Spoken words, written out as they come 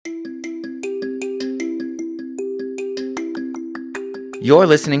You're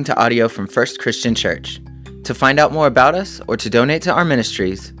listening to audio from First Christian Church. To find out more about us or to donate to our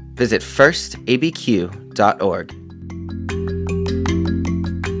ministries, visit firstabq.org.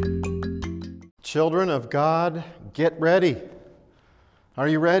 Children of God, get ready. Are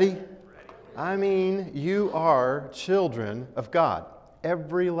you ready? I mean, you are children of God,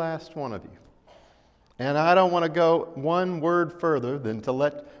 every last one of you. And I don't want to go one word further than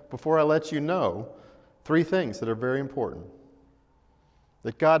before I let you know, three things that are very important.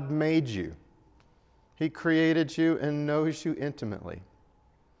 That God made you. He created you and knows you intimately.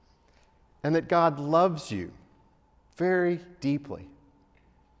 And that God loves you very deeply.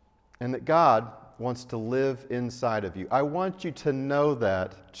 And that God wants to live inside of you. I want you to know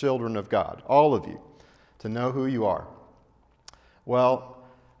that, children of God, all of you, to know who you are. Well,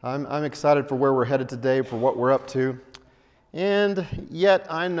 I'm excited for where we're headed today, for what we're up to. And yet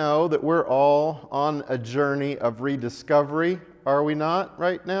I know that we're all on a journey of rediscovery, are we not,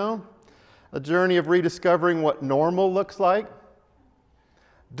 right now? A journey of rediscovering what normal looks like.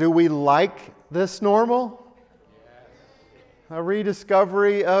 Do we like this normal? A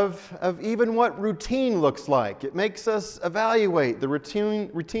rediscovery of even what routine looks like. It makes us evaluate the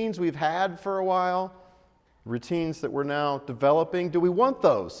routines we've had for a while, routines that we're now developing. Do we want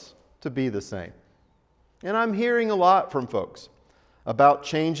those to be the same? And I'm hearing a lot from folks about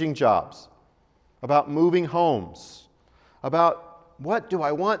changing jobs, about moving homes, about what do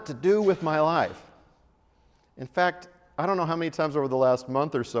I want to do with my life. In fact, I don't know how many times over the last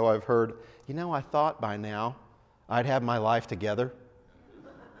month or so I've heard, I thought by now I'd have my life together.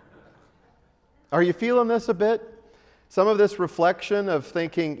 Are you feeling this a bit? Some of this reflection of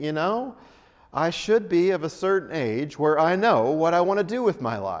thinking, I should be of a certain age where I know what I want to do with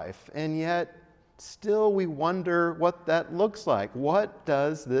my life. And yet, still we wonder what that looks like. What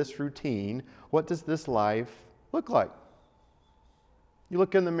does this routine, what does this life look like? You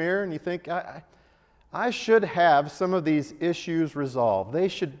look in the mirror and you think, I should have some of these issues resolved. They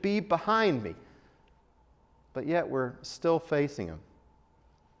should be behind me. But yet we're still facing them.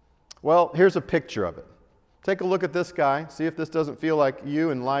 Well, here's a picture of it. Take a look at this guy. See if this doesn't feel like you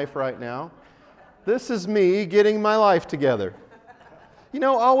in life right now. This is me getting my life together.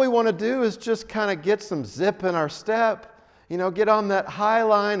 All we want to do is just kind of get some zip in our step, get on that high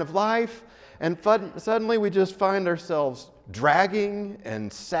line of life, and suddenly we just find ourselves dragging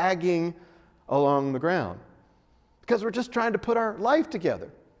and sagging along the ground because we're just trying to put our life together.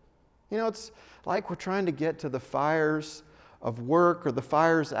 It's like we're trying to get to the fires of work or the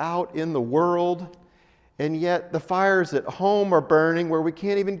fires out in the world, and yet the fires at home are burning where we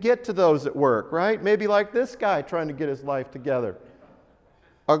can't even get to those at work, right? Maybe like this guy trying to get his life together.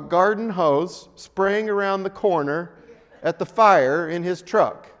 A garden hose spraying around the corner at the fire in his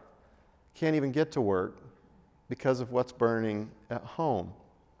truck. Can't even get to work because of what's burning at home.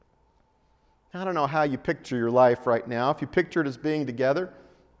 I don't know how you picture your life right now. If you picture it as being together,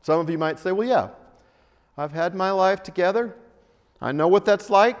 some of you might say, well, yeah, I've had my life together. I know what that's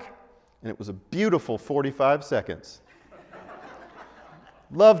like. And it was a beautiful 45 seconds.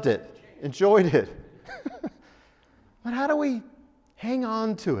 Loved it. Enjoyed it. But how do we hang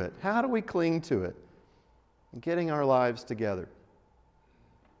on to it? How do we cling to it? Getting our lives together.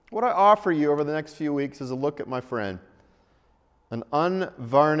 What I offer you over the next few weeks is a look at my friend, an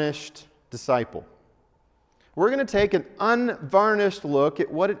unvarnished disciple. We're going to take an unvarnished look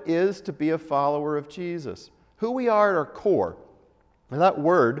at what it is to be a follower of Jesus, who we are at our core. And that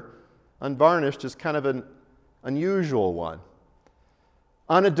word, unvarnished, is kind of an unusual one.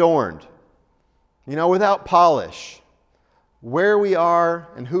 Unadorned, without polish. Where we are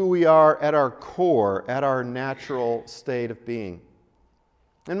and who we are at our core, at our natural state of being.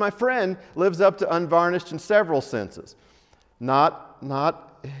 And my friend lives up to unvarnished in several senses. Not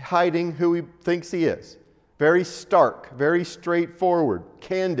hiding who he thinks he is. Very stark, very straightforward,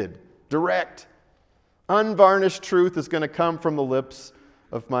 candid, direct. Unvarnished truth is going to come from the lips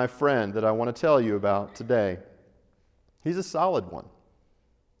of my friend that I want to tell you about today. He's a solid one.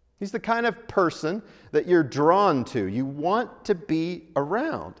 He's the kind of person that you're drawn to. You want to be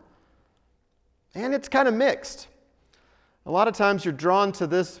around. And it's kind of mixed. A lot of times you're drawn to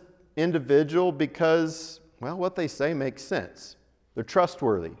this individual because, what they say makes sense. They're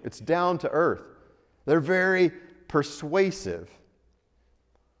trustworthy. It's down to earth. They're very persuasive.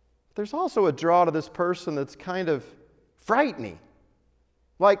 There's also a draw to this person that's kind of frightening.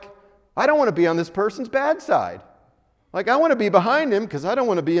 Like, I don't want to be on this person's bad side. Like, I want to be behind him because I don't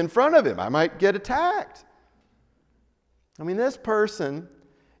want to be in front of him. I might get attacked. This person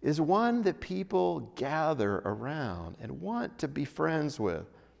is one that people gather around and want to be friends with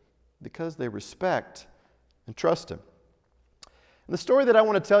because they respect and trust him. The story that I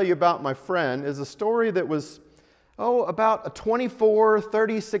want to tell you about my friend is a story that was, about a 24,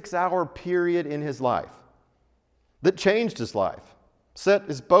 36-hour period in his life that changed his life, set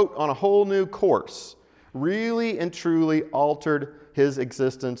his boat on a whole new course, really and truly altered his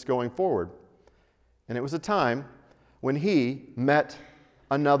existence going forward. And it was a time when he met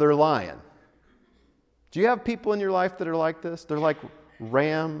another lion. Do you have people in your life that are like this? They're like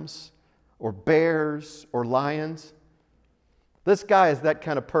rams or bears or lions. This guy is that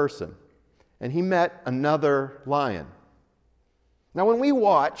kind of person, and he met another lion. Now, when we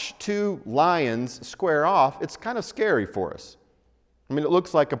watch two lions square off, it's kind of scary for us. I mean, it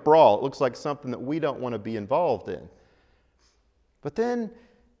looks like a brawl. It looks like something that we don't want to be involved in. But then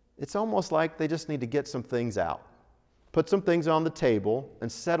it's almost like they just need to get some things out, put some things on the table,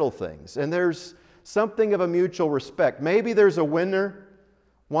 and settle things. And there's something of a mutual respect. Maybe there's a winner,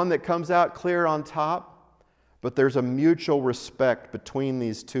 one that comes out clear on top, but there's a mutual respect between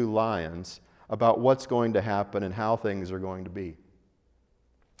these two lions about what's going to happen and how things are going to be.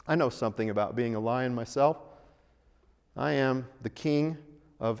 I know something about being a lion myself. I am the king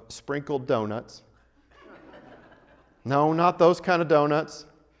of sprinkled donuts. No, not those kind of donuts.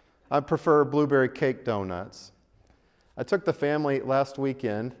 I prefer blueberry cake donuts. I took the family last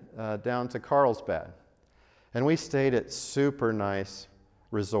weekend down to Carlsbad, and we stayed at super nice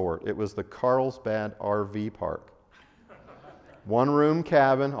resort. It was the Carlsbad RV Park. One-room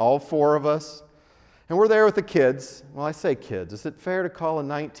cabin, all four of us. And we're there with the kids. Well, I say kids. Is it fair to call a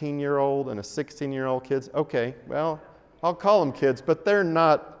 19-year-old and a 16-year-old kids? Okay, well, I'll call them kids, but they're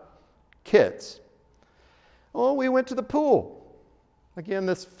not kids. Well, we went to the pool. Again,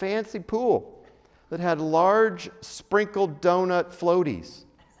 this fancy pool that had large sprinkled donut floaties.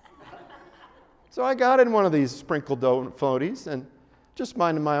 So I got in one of these sprinkled donut floaties and just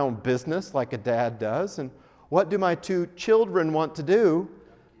minding my own business like a dad does. And what do my two children want to do?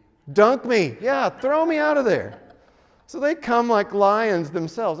 Dunk me. Yeah, throw me out of there. So they come like lions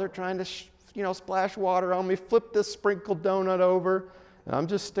themselves. They're trying to, splash water on me, flip this sprinkled donut over, and I'm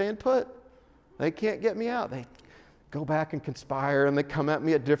just staying put. They can't get me out. They go back and conspire, and they come at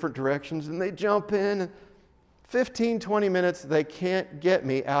me at different directions, and they jump in. And 15, 20 minutes, they can't get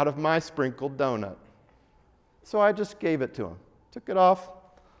me out of my sprinkled donut. So I just gave it to them. Took it off,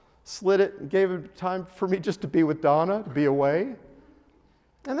 slid it, and gave it time for me just to be with Donna, to be away.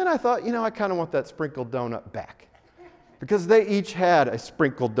 And then I thought, I kind of want that sprinkled donut back. Because they each had a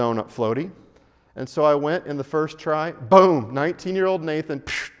sprinkled donut floaty. And so I went in the first try, boom, 19-year-old Nathan,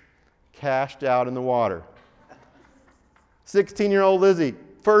 cashed out in the water. 16-year-old Lizzie,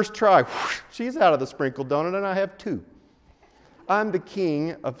 first try, she's out of the sprinkled donut, and I have two. I'm the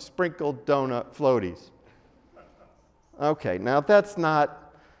king of sprinkled donut floaties. Okay, now that's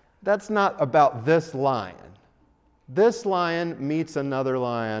not about this lion. This lion meets another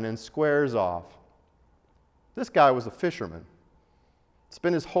lion and squares off. This guy was a fisherman.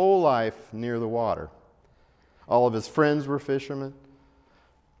 Spent his whole life near the water. All of his friends were fishermen.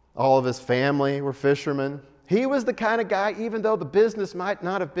 All of his family were fishermen. He was the kind of guy, even though the business might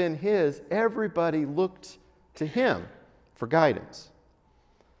not have been his, everybody looked to him for guidance.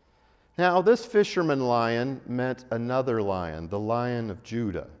 Now, this fisherman lion met another lion, the Lion of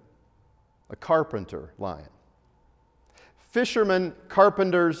Judah, a carpenter lion. Fishermen,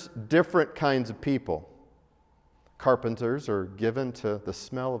 carpenters, different kinds of people. Carpenters are given to the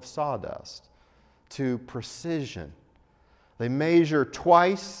smell of sawdust, to precision. They measure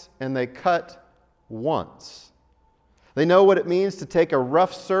twice and they cut once. They know what it means to take a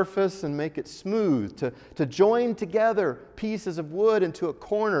rough surface and make it smooth, to join together pieces of wood into a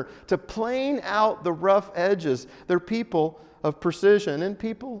corner, to plane out the rough edges. They're people of precision and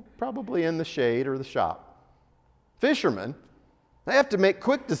people probably in the shade or the shop. Fishermen, they have to make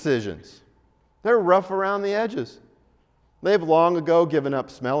quick decisions. They're rough around the edges. They've long ago given up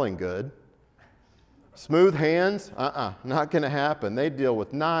smelling good. Smooth hands, not going to happen. They deal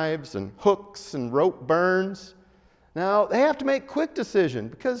with knives and hooks and rope burns. Now, they have to make quick decisions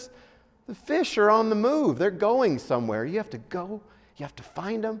because the fish are on the move. They're going somewhere. You have to go, you have to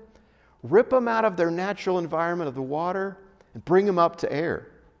find them, rip them out of their natural environment of the water, and bring them up to air.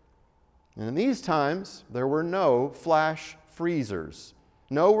 And in these times, there were no flash freezers,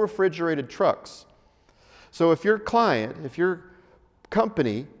 no refrigerated trucks. So if your client, if your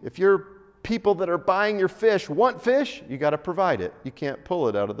company, if your people that are buying your fish want fish, you got to provide it. You can't pull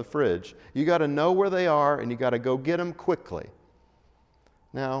it out of the fridge. You got to know where they are, and you got to go get them quickly.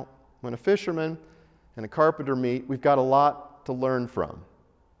 Now, when a fisherman and a carpenter meet, we've got a lot to learn from,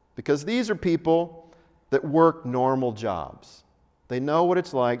 because these are people that work normal jobs. They know what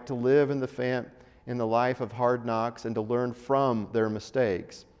it's like to live in in the life of Hard Knocks and to learn from their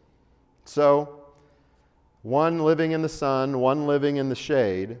mistakes. So, one living in the sun, one living in the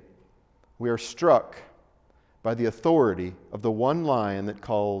shade, we are struck by the authority of the one lion that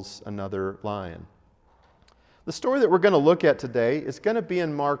calls another lion. The story that we're going to look at today is going to be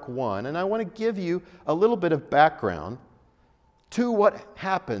in Mark 1, and I want to give you a little bit of background to what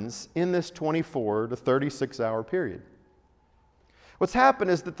happens in this 24 to 36 hour period. What's happened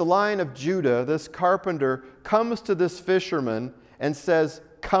is that the Lion of Judah, this carpenter, comes to this fisherman and says,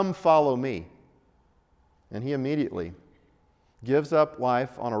 "Come follow me." And he immediately gives up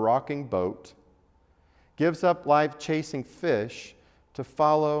life on a rocking boat, gives up life chasing fish to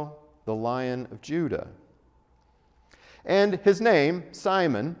follow the Lion of Judah. And his name,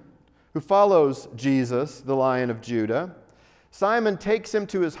 Simon, who follows Jesus, the Lion of Judah, Simon takes him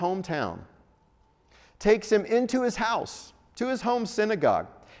to his hometown, takes him into his house, to his home synagogue.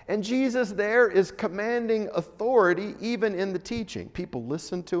 And Jesus there is commanding authority even in the teaching. People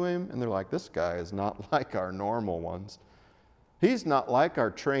listen to him and they're like, this guy is not like our normal ones. He's not like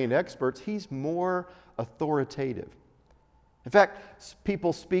our trained experts. He's more authoritative. In fact,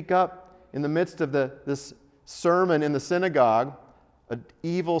 people speak up in the midst of this sermon in the synagogue. An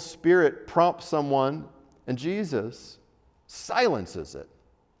evil spirit prompts someone and Jesus silences it.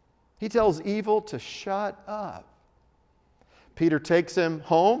 He tells evil to shut up. Peter takes him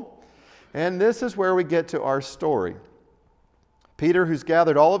home, and this is where we get to our story. Peter, who's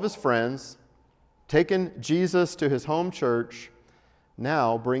gathered all of his friends, taken Jesus to his home church,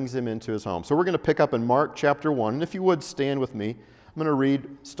 now brings him into his home. So we're going to pick up in Mark chapter 1, and if you would stand with me, I'm going to read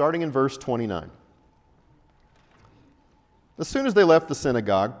starting in verse 29. As soon as they left the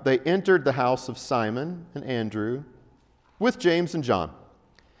synagogue, they entered the house of Simon and Andrew with James and John.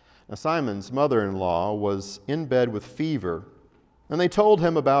 Now Simon's mother-in-law was in bed with fever, and they told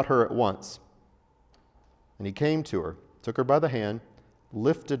him about her at once. And he came to her, took her by the hand,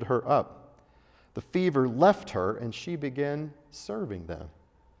 lifted her up. The fever left her, and she began serving them.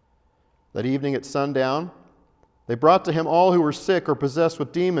 That evening at sundown, they brought to him all who were sick or possessed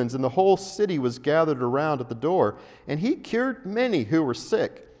with demons, and the whole city was gathered around at the door. And he cured many who were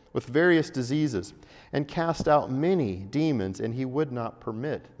sick with various diseases, and cast out many demons, and he would not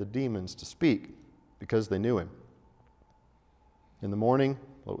permit the demons to speak, because they knew him. In the morning,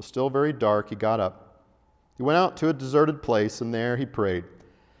 while it was still very dark, he got up. He went out to a deserted place, and there he prayed.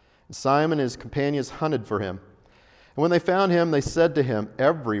 And Simon and his companions hunted for him. And when they found him, they said to him,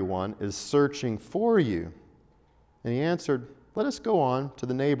 "Everyone is searching for you." And he answered, "Let us go on to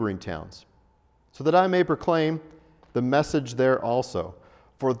the neighboring towns, so that I may proclaim the message there also.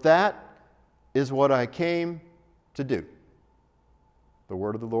 For that is what I came to do." The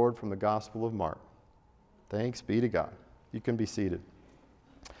word of the Lord from the Gospel of Mark. Thanks be to God. You can be seated.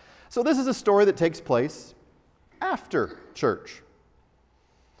 So this is a story that takes place after church.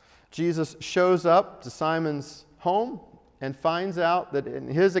 Jesus shows up to Simon's home and finds out that in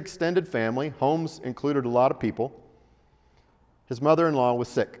his extended family, homes included a lot of people, his mother-in-law was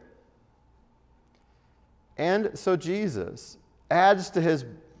sick. And so Jesus adds to his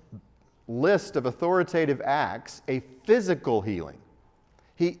list of authoritative acts a physical healing.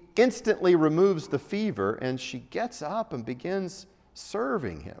 He instantly removes the fever, and she gets up and begins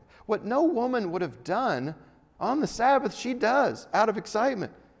serving him. What no woman would have done on the Sabbath, she does out of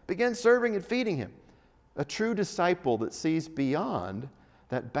excitement. Begins serving and feeding him. A true disciple that sees beyond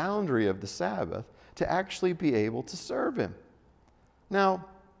that boundary of the Sabbath to actually be able to serve him. Now,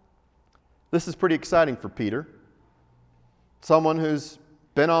 this is pretty exciting for Peter. Someone who's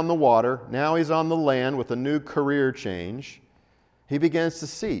been on the water, now he's on the land with a new career change. He begins to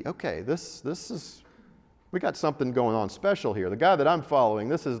see, okay, this is, we got something going on special here. The guy that I'm following,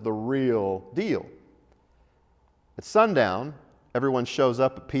 this is the real deal. At sundown, everyone shows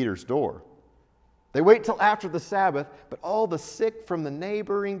up at Peter's door. They wait till after the Sabbath, but all the sick from the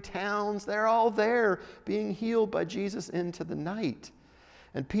neighboring towns, they're all there being healed by Jesus into the night.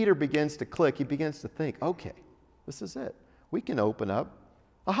 And Peter begins to click. He begins to think, okay, this is it. We can open up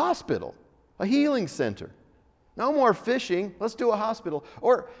a hospital, a healing center. No more fishing. Let's do a hospital.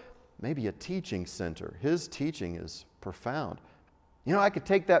 Or maybe a teaching center. His teaching is profound. You know, I could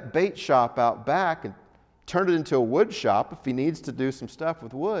take that bait shop out back and turn it into a wood shop if he needs to do some stuff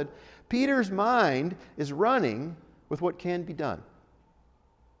with wood. Peter's mind is running with what can be done.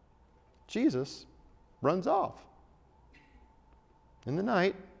 Jesus runs off. In the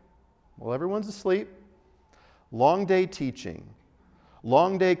night, while everyone's asleep, long day teaching,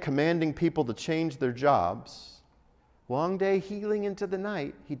 long day commanding people to change their jobs, long day healing into the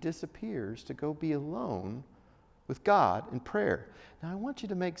night, he disappears to go be alone with God in prayer. Now I want you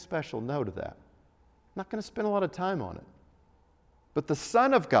to make special note of that. not going to spend a lot of time on it. But the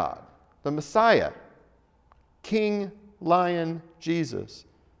Son of God, the Messiah, King Lion Jesus,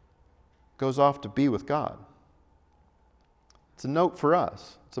 goes off to be with God. It's a note for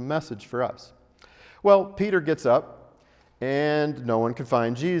us. It's a message for us. Well, Peter gets up, and no one can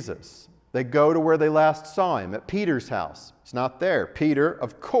find Jesus. They go to where they last saw him, at Peter's house. He's not there. Peter,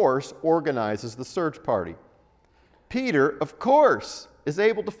 of course, organizes the search party. Peter, of course, is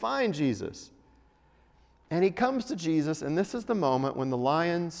able to find Jesus. And he comes to Jesus, and this is the moment when the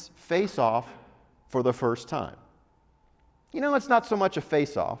lions face off for the first time. You know, it's not so much a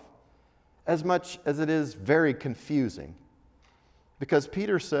face-off as much as it is very confusing. Because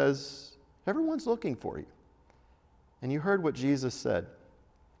Peter says, everyone's looking for you. And you heard what Jesus said.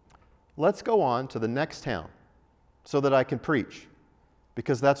 Let's go on to the next town so that I can preach,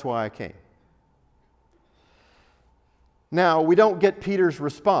 because that's why I came. Now, we don't get Peter's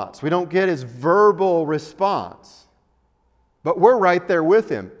response. We don't get his verbal response. But we're right there with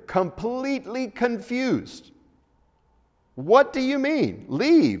him, completely confused. What do you mean?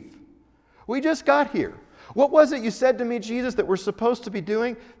 Leave. We just got here. What was it you said to me, Jesus, that we're supposed to be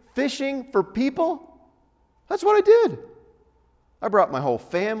doing? Fishing for people? That's what I did. I brought my whole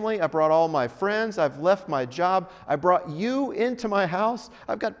family. I brought all my friends. I've left my job. I brought you into my house.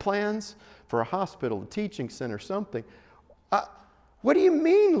 I've got plans for a hospital, a teaching center, something. What do you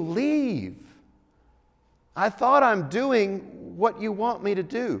mean, leave? I thought I'm doing what you want me to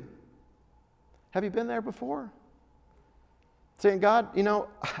do. Have you been there before? Saying, God, you know,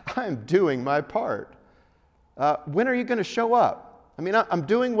 I'm doing my part. When are you going to show up? I mean, I'm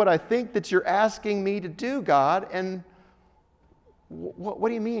doing what I think that you're asking me to do, God, and what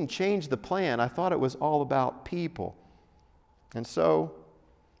do you mean, change the plan? I thought it was all about people. And so,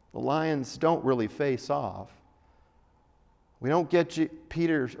 the lions don't really face off. We don't get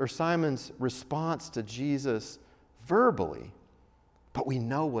Peter's or Simon's response to Jesus verbally, but we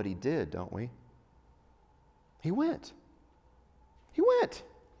know what he did, don't we? He went. He went.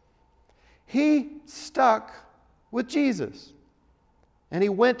 He stuck with Jesus. And he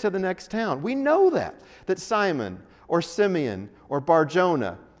went to the next town. We know that Simon or Simeon or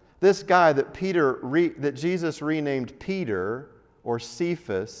Bar-Jonah, this guy that that Jesus renamed Peter or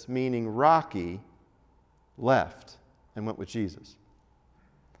Cephas, meaning rocky, left and went with Jesus.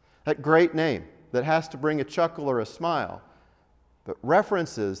 That great name that has to bring a chuckle or a smile, but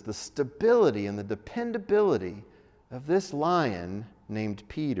references the stability and the dependability of this lion named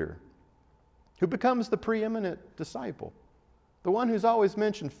Peter, who becomes the preeminent disciple, the one who's always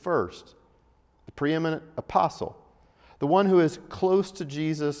mentioned first, the preeminent apostle, the one who is close to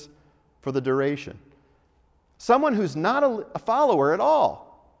Jesus for the duration, someone who's not a follower at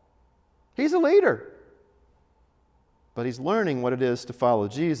all. He's a leader. But he's learning what it is to follow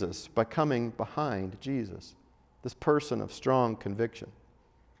Jesus by coming behind Jesus, this person of strong conviction.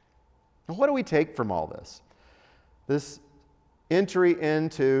 Now, what do we take from all this? This entry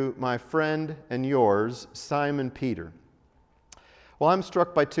into my friend and yours, Simon Peter. Well, I'm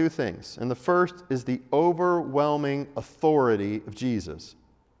struck by two things. And the first is the overwhelming authority of Jesus.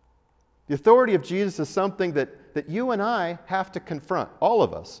 The authority of Jesus is something that you and I have to confront, all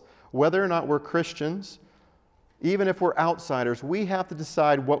of us, whether or not we're Christians. Even if we're outsiders, we have to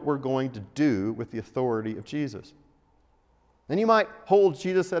decide what we're going to do with the authority of Jesus. And you might hold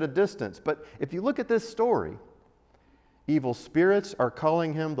Jesus at a distance, but if you look at this story, evil spirits are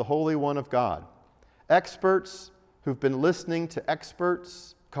calling him the Holy One of God. Experts who've been listening to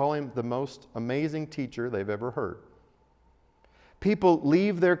experts call him the most amazing teacher they've ever heard. People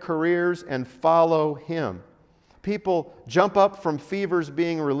leave their careers and follow him. People jump up from fevers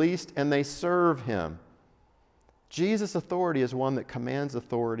being released and they serve him. Jesus' authority is one that commands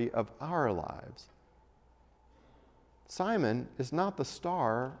authority of our lives. Simon is not the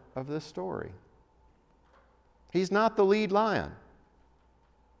star of this story. He's not the lead lion.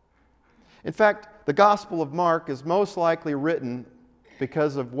 In fact, the Gospel of Mark is most likely written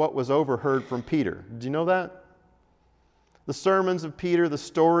because of what was overheard from Peter. Did you know that? The sermons of Peter, the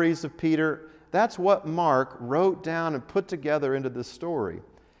stories of Peter, that's what Mark wrote down and put together into this story.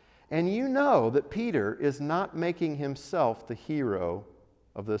 And you know that Peter is not making himself the hero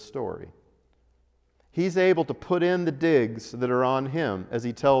of this story. He's able to put in the digs that are on him as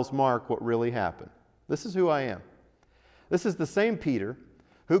he tells Mark what really happened. This is who I am. This is the same Peter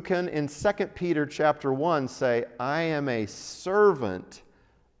who can in 2 Peter chapter 1 say, I am a servant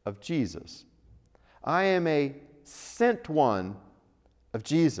of Jesus. I am a sent one of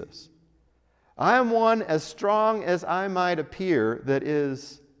Jesus. I am one as strong as I might appear that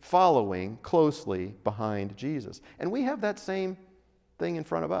is following closely behind Jesus. And we have that same thing in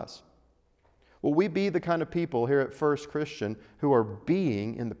front of us. Will we be the kind of people here at First Christian who are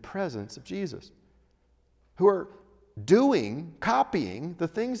being in the presence of Jesus? Who are doing, copying the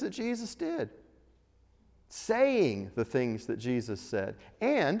things that Jesus did? Saying the things that Jesus said.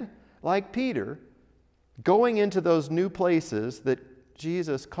 And, like Peter, going into those new places that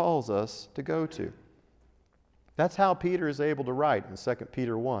Jesus calls us to go to. That's how Peter is able to write in 2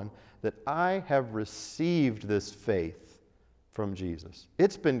 Peter 1 that I have received this faith from Jesus.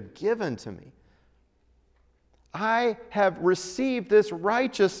 It's been given to me. I have received this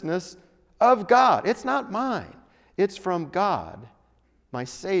righteousness of God. It's not mine. It's from God, my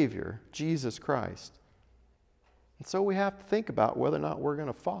Savior, Jesus Christ. And so we have to think about whether or not we're going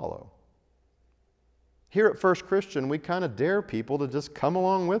to follow. Here at First Christian, we kind of dare people to just come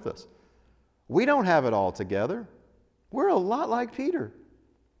along with us. We don't have it all together. We're a lot like Peter.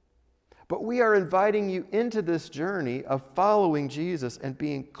 But we are inviting you into this journey of following Jesus and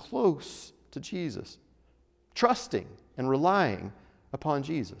being close to Jesus, trusting and relying upon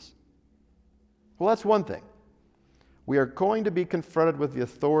Jesus. Well, that's one thing. We are going to be confronted with the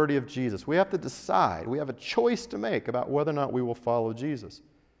authority of Jesus. We have to decide. We have a choice to make about whether or not we will follow Jesus.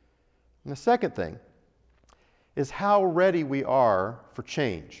 And the second thing is how ready we are for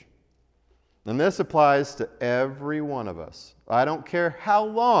change. And this applies to every one of us. I don't care how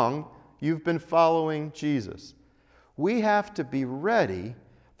long you've been following Jesus. We have to be ready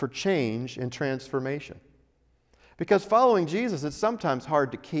for change and transformation. Because following Jesus is sometimes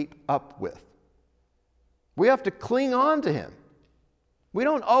hard to keep up with. We have to cling on to Him. We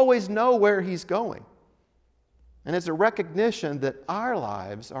don't always know where He's going. And it's a recognition that our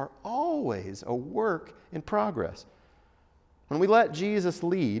lives are always a work in progress. When we let Jesus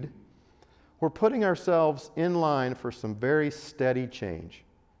lead, we're putting ourselves in line for some very steady change.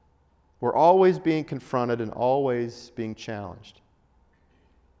 We're always being confronted and always being challenged.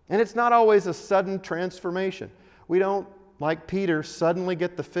 And it's not always a sudden transformation. We don't, like Peter, suddenly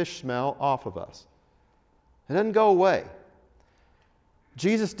get the fish smell off of us. It doesn't go away.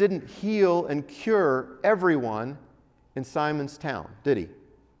 Jesus didn't heal and cure everyone in Simon's town, did He?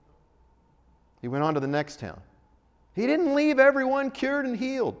 He went on to the next town. He didn't leave everyone cured and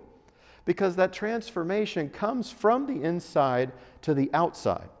healed, because that transformation comes from the inside to the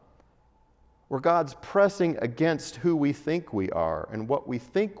outside, where God's pressing against who we think we are and what we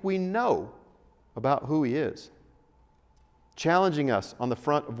think we know about who He is, challenging us on the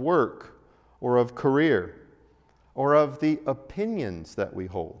front of work or of career, or of the opinions that we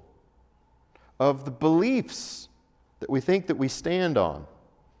hold, of the beliefs that we think that we stand on,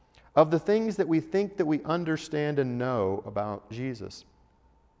 of the things that we think that we understand and know about Jesus.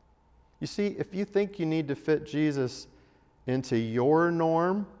 You see, if you think you need to fit Jesus into your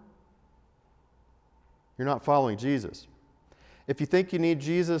norm, you're not following Jesus. If you think you need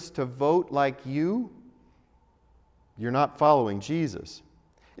Jesus to vote like you, you're not following Jesus.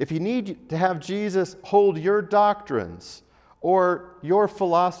 If you need to have Jesus hold your doctrines or your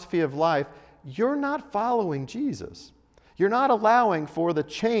philosophy of life, you're not following Jesus. You're not allowing for the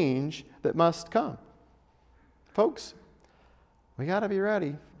change that must come. Folks, we got to be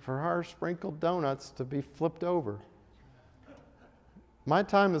ready for our sprinkled donuts to be flipped over. My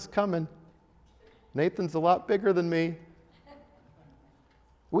time is coming. Nathan's a lot bigger than me.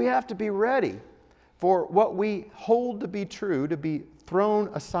 We have to be ready for what we hold to be true to be thrown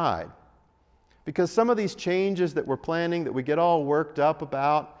aside. Because some of these changes that we're planning, that we get all worked up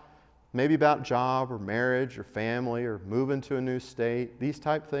about, maybe about job or marriage or family or moving to a new state, these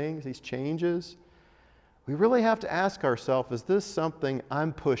type things, these changes, we really have to ask ourselves, is this something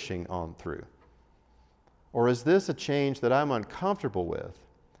I'm pushing on through? Or is this a change that I'm uncomfortable with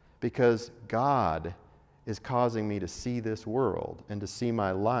because God is causing me to see this world and to see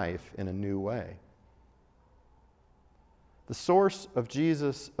my life in a new way? The source of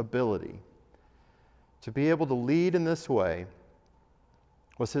Jesus' ability to be able to lead in this way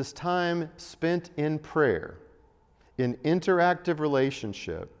was His time spent in prayer, in interactive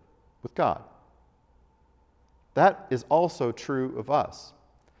relationship with God. That is also true of us.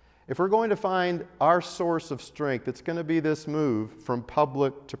 If we're going to find our source of strength, it's going to be this move from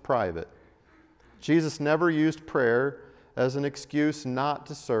public to private. Jesus never used prayer as an excuse not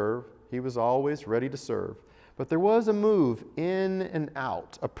to serve. He was always ready to serve. But there was a move in and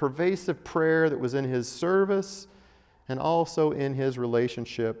out, a pervasive prayer that was in His service and also in His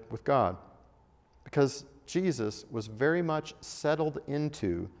relationship with God. Because Jesus was very much settled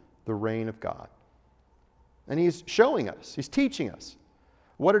into the reign of God. And He's showing us, He's teaching us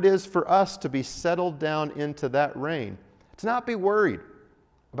what it is for us to be settled down into that reign. To not be worried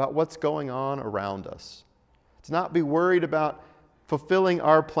about what's going on around us. To not be worried about fulfilling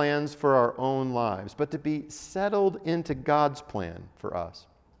our plans for our own lives, but to be settled into God's plan for us.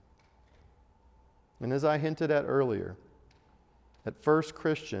 And as I hinted at earlier, at First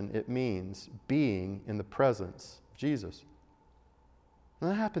Christian, it means being in the presence of Jesus.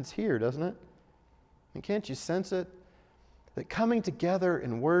 And that happens here, doesn't it? And can't you sense it? That coming together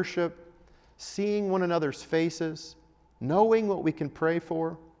in worship, seeing one another's faces, knowing what we can pray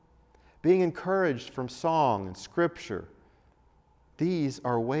for, being encouraged from song and scripture, these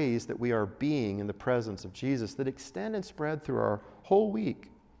are ways that we are being in the presence of Jesus that extend and spread through our whole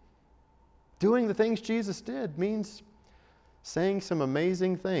week. Doing the things Jesus did means saying some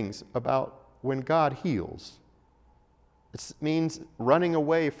amazing things about when God heals. It means running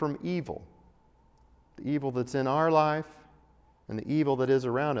away from evil, the evil that's in our life and the evil that is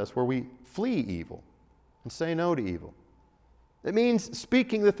around us, where we flee evil and say no to evil. It means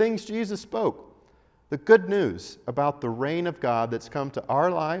speaking the things Jesus spoke, the good news about the reign of God that's come to our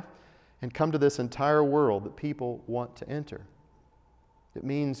life and come to this entire world that people want to enter. It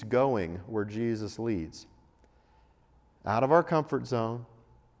means going where Jesus leads, out of our comfort zone,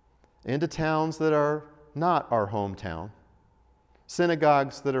 into towns that are not our hometown,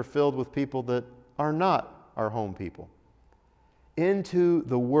 synagogues that are filled with people that are not our home people, into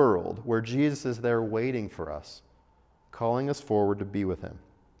the world where Jesus is there waiting for us, calling us forward to be with Him.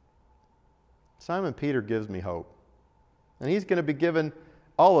 Simon Peter gives me hope, and he's going to be giving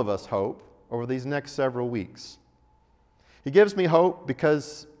all of us hope over these next several weeks. He gives me hope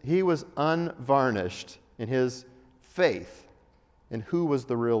because he was unvarnished in his faith in who was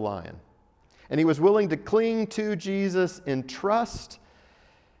the real lion. And he was willing to cling to Jesus in trust,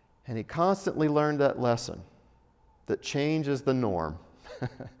 and he constantly learned that lesson, that change is the norm.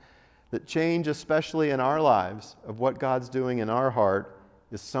 That change, especially in our lives, of what God's doing in our heart,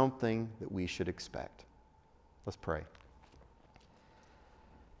 is something that we should expect. Let's pray.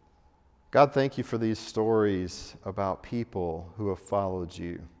 God, thank you for these stories about people who have followed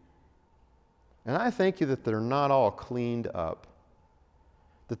you. And I thank you that they're not all cleaned up,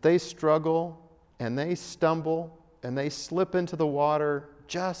 that they struggle and they stumble and they slip into the water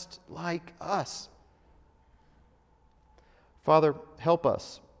just like us. Father, help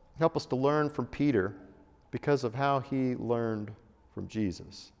us. Help us to learn from Peter because of how he learned from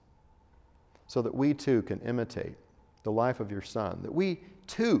Jesus, so that we too can imitate the life of your Son, that we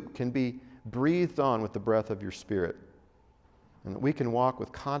too can be breathed on with the breath of your Spirit, and that we can walk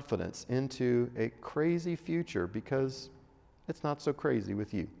with confidence into a crazy future because it's not so crazy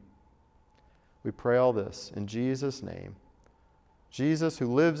with you. We pray all this in Jesus' name. Jesus, who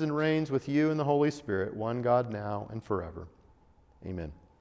lives and reigns with you in the Holy Spirit, one God now and forever. Amen.